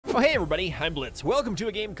Oh hey everybody, I'm Blitz. Welcome to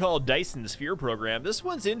a game called Dyson Sphere Program. This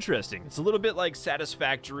one's interesting. It's a little bit like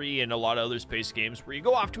Satisfactory and a lot of other space games where you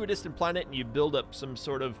go off to a distant planet and you build up some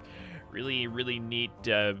sort of really neat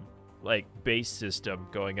like base system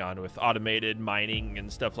going on with automated mining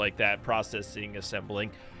and stuff like that, processing,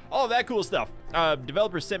 assembling, all of that cool stuff.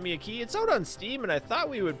 Developers sent me a key. It's out on Steam and I thought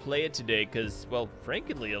we would play it today because, well,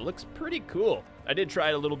 frankly, it looks pretty cool. I did try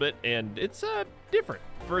it a little bit and it's different.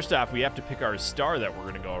 First off, we have to pick our star that we're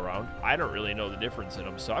gonna go around. I don't really know the difference in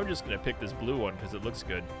them, so I'm just gonna pick this blue one because it looks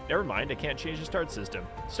good. Never mind, I can't change the start system.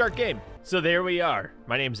 Start game. So there we are.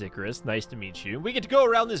 My name's Icarus, nice to meet you. We get to go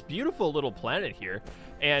around this beautiful little planet here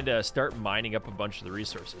and start mining up a bunch of the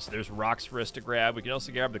resources. There's rocks for us to grab. We can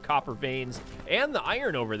also grab the copper veins and the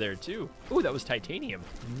iron over there too. Ooh, that was titanium.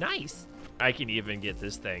 Nice. I can even get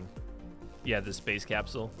this thing. Yeah, the space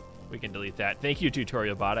capsule. We can delete that. Thank you,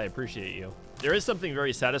 tutorial bot. I appreciate you. There is something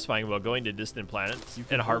very satisfying about going to distant planets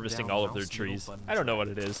and harvesting all of their trees. I don't know what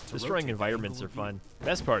it is. Destroying environments are fun.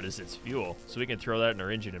 Best part is it's fuel, so we can throw that in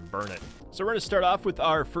our engine and burn it. So we're gonna start off with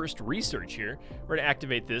our first research here. We're gonna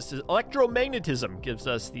activate this. Electromagnetism gives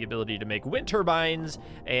us the ability to make wind turbines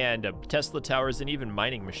and Tesla towers and even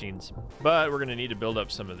mining machines. But we're gonna need to build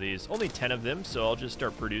up some of these. Only 10 of them, so I'll just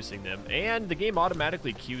start producing them. And the game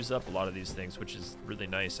automatically queues up a lot of these things, which is really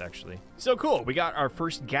nice, actually. So cool, we got our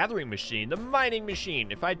first gathering machine, the mining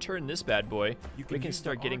machine. If I turn this bad boy, we can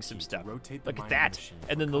start getting some stuff. Look at that.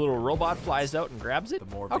 And then the little robot flies out and grabs it.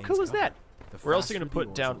 How cool is that? We're also going to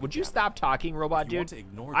put down... Would you stop talking, robot dude?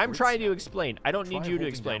 I'm trying to explain. I don't need you to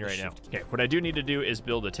explain right now. Okay, what I do need to do is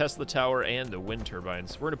build a Tesla tower and the wind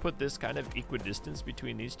turbines. We're going to put this kind of equidistance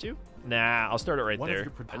between these two. Nah, I'll start it right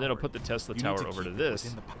there. And then I'll put the Tesla tower over to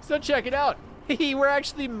this. So check it out. We're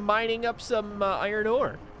actually mining up some iron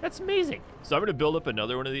ore. That's amazing. So I'm going to build up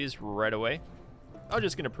another one of these right away. I'm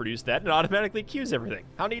just going to produce that and it automatically queues everything.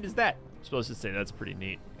 How neat is that? I'm supposed to say that's pretty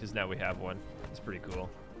neat because now we have one. It's pretty cool.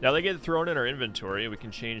 Now they get thrown in our inventory. We can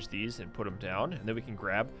change these and put them down, and then we can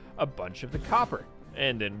grab a bunch of the copper.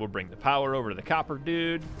 And then we'll bring the power over to the copper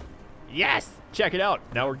dude. Yes! Check it out.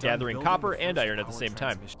 Now we're gathering copper and iron at the same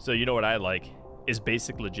time. So you know what I like is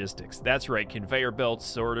basic logistics. That's right, conveyor belts,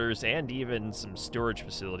 sorters, and even some storage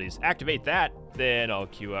facilities. Activate that, then I'll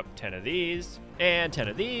queue up 10 of these and 10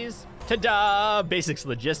 of these. Ta-da! Basics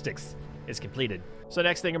logistics is completed. So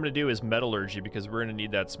next thing I'm gonna do is metallurgy because we're gonna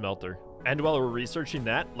need that smelter. And while we're researching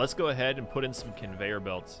that, let's go ahead and put in some conveyor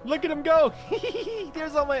belts. Look at them go!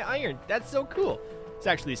 There's all my iron. That's so cool. It's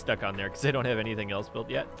actually stuck on there because I don't have anything else built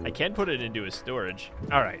yet. I can put it into a storage.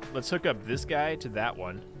 All right, let's hook up this guy to that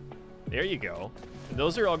one. There you go. And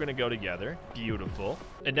those are all gonna go together. Beautiful.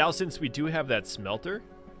 And now since we do have that smelter,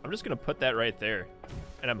 I'm just gonna put that right there.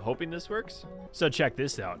 And I'm hoping this works. So check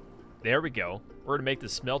this out. There we go. We're gonna make the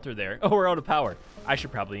smelter there. Oh, we're out of power. I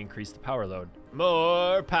should probably increase the power load.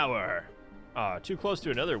 More power. Too close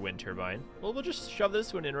to another wind turbine. Well, we'll just shove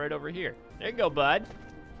this one in right over here. There you go, bud.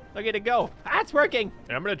 Look at it go. Ah, it's working.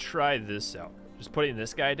 And I'm gonna try this out. Just putting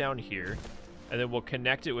this guy down here, and then we'll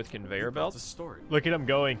connect it with conveyor belts. Look at him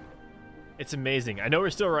going. It's amazing. I know we're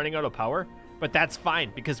still running out of power, but that's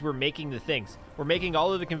fine because we're making the things. We're making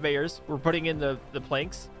all of the conveyors. We're putting in the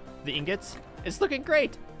planks, the ingots. It's looking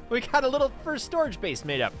great. We got a little first storage base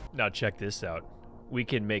made up. Now check this out. We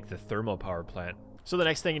can make the thermal power plant. So the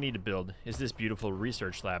next thing I need to build is this beautiful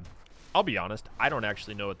research lab. I'll be honest, I don't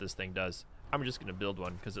actually know what this thing does. I'm just gonna build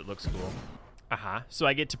one because it looks cool. So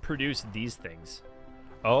I get to produce these things.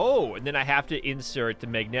 Oh, and then I have to insert the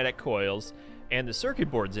magnetic coils and the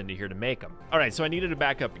circuit boards into here to make them. All right, so I needed to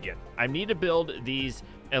back up again. I need to build these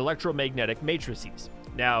electromagnetic matrices.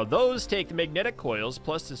 Now, those take the magnetic coils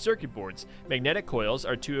plus the circuit boards. Magnetic coils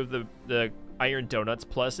are 2 of the iron donuts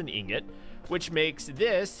plus an ingot, which makes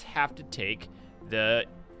this have to take the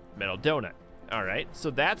metal donut. All right, so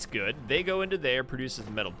that's good. They go into there, produces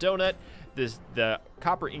the metal donut. The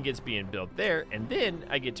copper ingots being built there, and then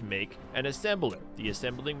I get to make an assembler. The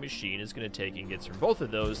assembling machine is going to take ingots from both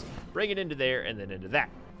of those, bring it into there, and then into that.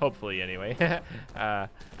 Hopefully, anyway. I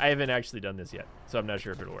haven't actually done this yet, so I'm not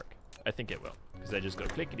sure if it'll work. I think it will, because I just go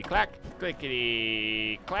clickety-clack,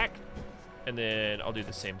 clickety-clack, and then I'll do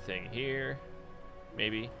the same thing here,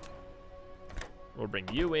 maybe. We'll bring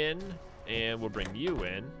you in, and we'll bring you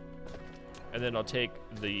in, and then I'll take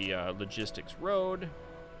the logistics road,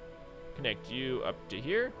 connect you up to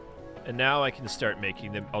here, and now I can start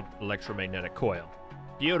making the electromagnetic coil.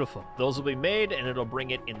 Beautiful. Those will be made, and it'll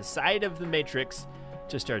bring it inside of the matrix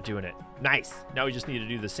to start doing it. Nice. Now we just need to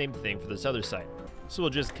do the same thing for this other side. So we'll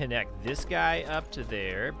just connect this guy up to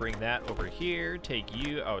there, bring that over here, take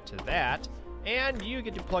you out to that, and you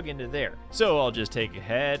get to plug into there. So I'll just take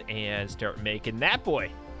ahead and start making that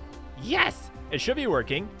boy. Yes, it should be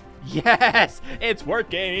working. Yes, it's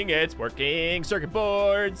working. It's working. Circuit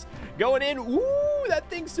boards going in. Ooh, that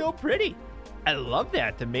thing's so pretty. I love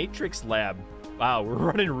that. The Matrix Lab. Wow, we're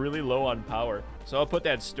running really low on power. So I'll put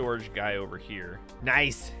that storage guy over here.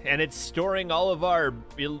 Nice. And it's storing all of our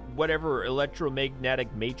whatever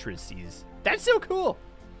electromagnetic matrices. That's so cool.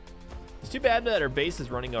 It's too bad that our base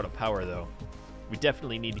is running out of power, though. We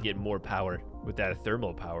definitely need to get more power with that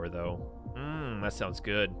thermal power, though. That sounds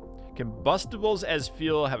good. Combustibles as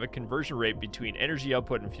fuel have a conversion rate between energy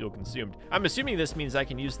output and fuel consumed. I'm assuming this means I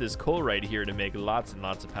can use this coal right here to make lots and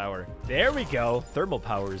lots of power. There we go. Thermal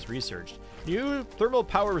power is researched. New thermal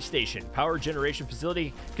power station. Power generation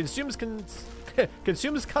facility consumes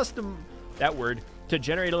custom, that word, to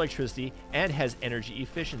generate electricity and has energy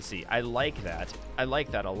efficiency. I like that. I like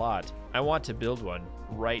that a lot. I want to build one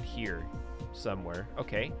right here somewhere.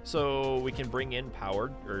 Okay, so we can bring in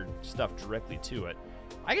power or stuff directly to it.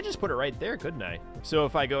 I could just put it right there, couldn't I? So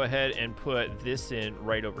if I go ahead and put this in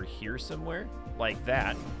right over here somewhere, like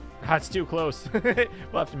that. Ah, it's too close. We'll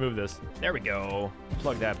have to move this. There we go.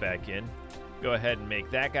 Plug that back in. Go ahead and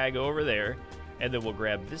make that guy go over there. And then we'll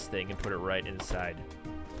grab this thing and put it right inside.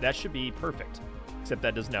 That should be perfect. Except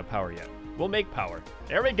that doesn't have power yet. We'll make power.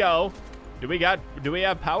 There we go. Do we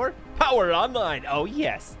have power? Power online. Oh,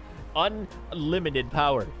 yes. Unlimited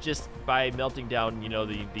power just by melting down, you know,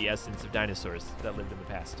 the essence of dinosaurs that lived in the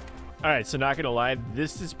past. All right, so not gonna lie,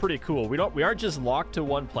 this is pretty cool. We aren't just locked to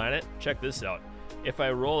one planet. Check this out. If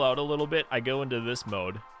I roll out a little bit, I go into this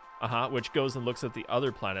mode, which goes and looks at the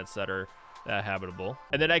other planets that are habitable,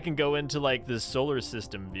 and then I can go into like the solar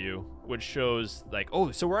system view, which shows like,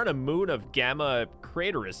 oh, so we're on a moon of Gamma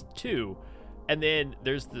Craterus 2. And then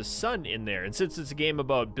there's the sun in there, and since it's a game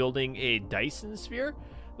about building a Dyson sphere,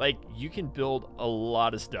 like, you can build a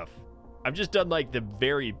lot of stuff. I've just done, like, the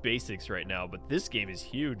very basics right now, but this game is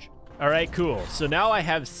huge. All right, cool. So now I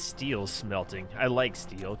have steel smelting. I like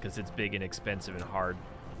steel because it's big and expensive and hard.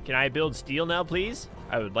 Can I build steel now, please?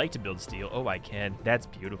 I would like to build steel. Oh, I can. That's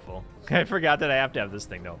beautiful. I forgot that I have to have this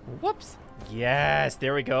thing, though. Whoops. Yes,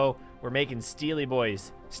 there we go. We're making steely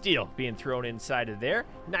boys. Steel being thrown inside of there.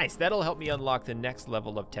 Nice. That'll help me unlock the next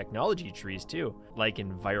level of technology trees, too, like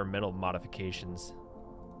environmental modifications.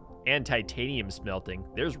 And titanium smelting.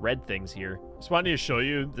 There's red things here. Just wanted to show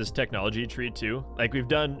you this technology tree too. Like, we've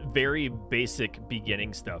done very basic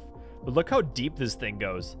beginning stuff, but look how deep this thing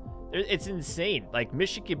goes. It's insane. Like,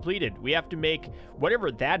 mission completed. We have to make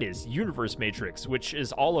whatever that is, universe matrix, which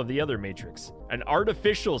is all of the other matrix. An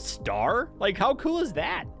artificial star? Like, how cool is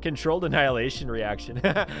that? Controlled annihilation reaction.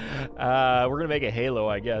 We're gonna make a halo,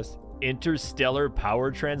 I guess. Interstellar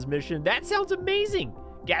power transmission. That sounds amazing.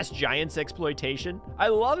 Gas giants exploitation. I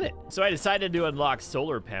love it. So I decided to unlock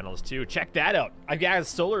solar panels too. Check that out. I've got a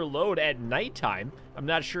solar load at nighttime. I'm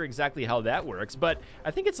not sure exactly how that works, but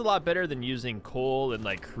I think it's a lot better than using coal and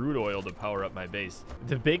like crude oil to power up my base.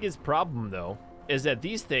 The biggest problem though is that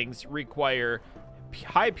these things require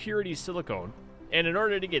high purity silicone. And in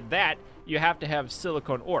order to get that, you have to have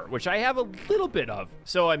silicone ore, which I have a little bit of.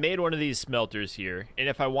 So I made one of these smelters here. And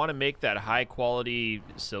if I want to make that high quality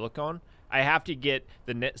silicone, I have to get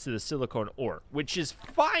the silicone ore, which is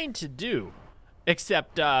fine to do,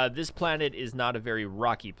 except this planet is not a very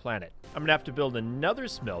rocky planet. I'm gonna have to build another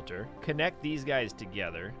smelter, connect these guys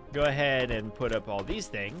together, go ahead and put up all these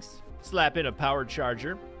things, slap in a power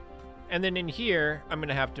charger, and then in here, I'm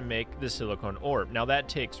gonna have to make the silicone ore. Now that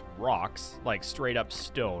takes rocks, like straight up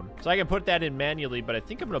stone. So I can put that in manually, but I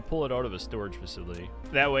think I'm gonna pull it out of a storage facility.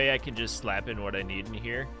 That way I can just slap in what I need in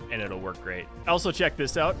here and it'll work great. Also, check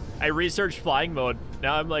this out. I researched flying mode.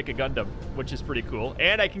 Now I'm like a Gundam, which is pretty cool.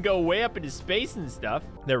 And I can go way up into space and stuff.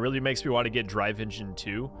 That really makes me want to get drive engine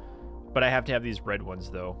too. But I have to have these red ones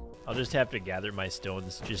though. I'll just have to gather my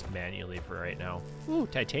stones just manually for right now. Ooh,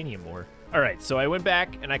 titanium ore. All right, so I went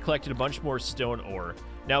back and I collected a bunch more stone ore.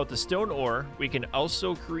 Now with the stone ore, we can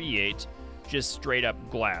also create just straight up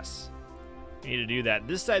glass. We need to do that.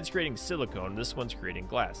 This side's creating silicone, this one's creating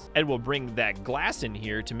glass. And we'll bring that glass in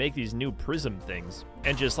here to make these new prism things.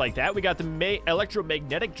 And just like that, we got the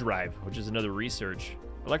electromagnetic drive, which is another research.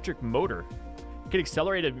 Electric motor. Can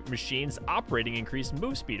accelerate a machine's operating increased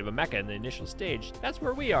move speed of a mecha in the initial stage. That's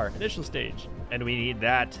where we are, initial stage. And we need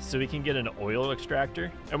that so we can get an oil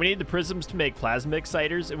extractor. And we need the prisms to make plasma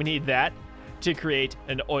exciters. And we need that to create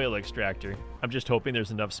an oil extractor. I'm just hoping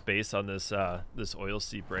there's enough space on this this oil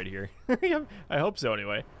seep right here. I hope so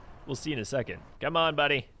anyway. We'll see in a second. Come on,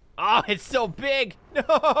 buddy. Oh, it's so big.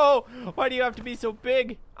 No, why do you have to be so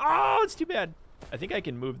big? Oh, it's too bad. I think I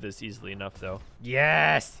can move this easily enough, though.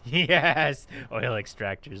 Yes, yes. Oil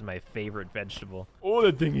extractor is my favorite vegetable. Oh,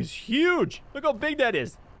 that thing is huge. Look how big that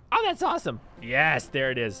is. Oh, that's awesome. Yes,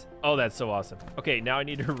 there it is. Oh, that's so awesome. Okay, now I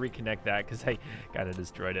need to reconnect that because I kind of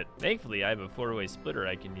destroyed it. Thankfully, I have a 4-way splitter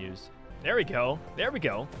I can use. There we go. There we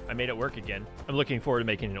go. I made it work again. I'm looking forward to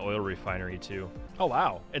making an oil refinery too. Oh,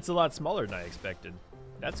 wow. It's a lot smaller than I expected.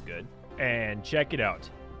 That's good. And check it out.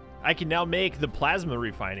 I can now make the plasma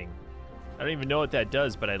refining. I don't even know what that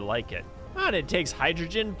does, but I like it. And it takes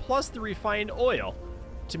hydrogen plus the refined oil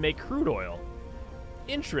to make crude oil.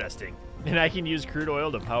 Interesting. And I can use crude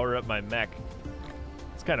oil to power up my mech.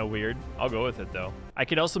 It's kind of weird. I'll go with it though. I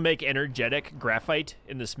can also make energetic graphite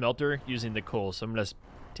in the smelter using the coal. So I'm gonna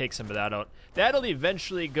take some of that out. That'll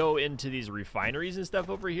eventually go into these refineries and stuff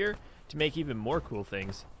over here to make even more cool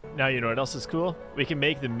things. Now, you know what else is cool? We can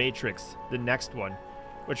make the matrix, the next one,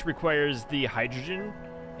 which requires the hydrogen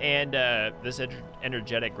and this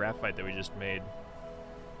energetic graphite that we just made.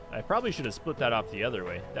 I probably should have split that off the other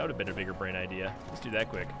way. That would have been a bigger brain idea. Let's do that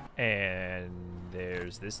quick. And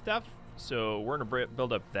there's this stuff. So we're gonna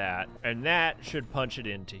build up that, and that should punch it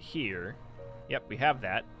into here. Yep, we have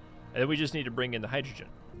that. And then we just need to bring in the hydrogen.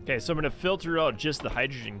 Okay, so I'm gonna filter out just the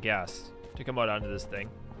hydrogen gas to come out onto this thing.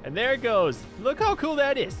 And there it goes. Look how cool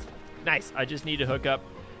that is. Nice. I just need to hook up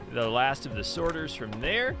the last of the sorters from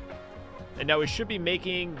there. And now we should be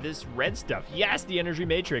making this red stuff. Yes, the energy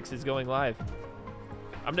matrix is going live.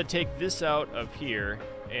 I'm gonna take this out of here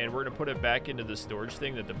and we're gonna put it back into the storage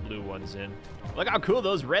thing that the blue one's in. Look how cool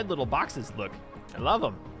those red little boxes look. I love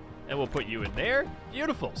them. And we'll put you in there.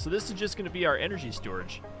 Beautiful. So this is just gonna be our energy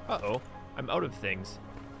storage. Uh-oh, I'm out of things.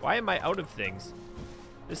 Why am I out of things?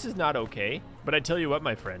 This is not okay. But I tell you what,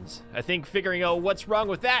 my friends, I think figuring out what's wrong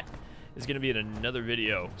with that is going to be in another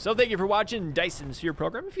video. So thank you for watching Dyson Sphere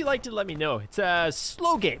Program. If you liked it, let me know. It's a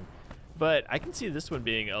slow game, but I can see this one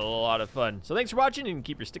being a lot of fun. So thanks for watching and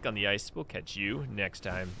keep your stick on the ice. We'll catch you next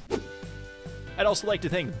time. I'd also like to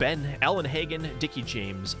thank Ben, Alan Hagen, Dickie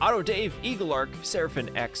James, Otto Dave, Eagle Arc,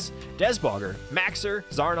 Seraphin X, Desbogger, Maxer,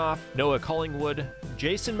 Zarnoff, Noah Collingwood,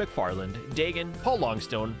 Jason McFarland, Dagan, Paul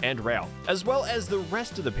Longstone, and Rail, as well as the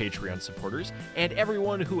rest of the Patreon supporters and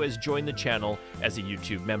everyone who has joined the channel as a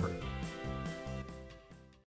YouTube member.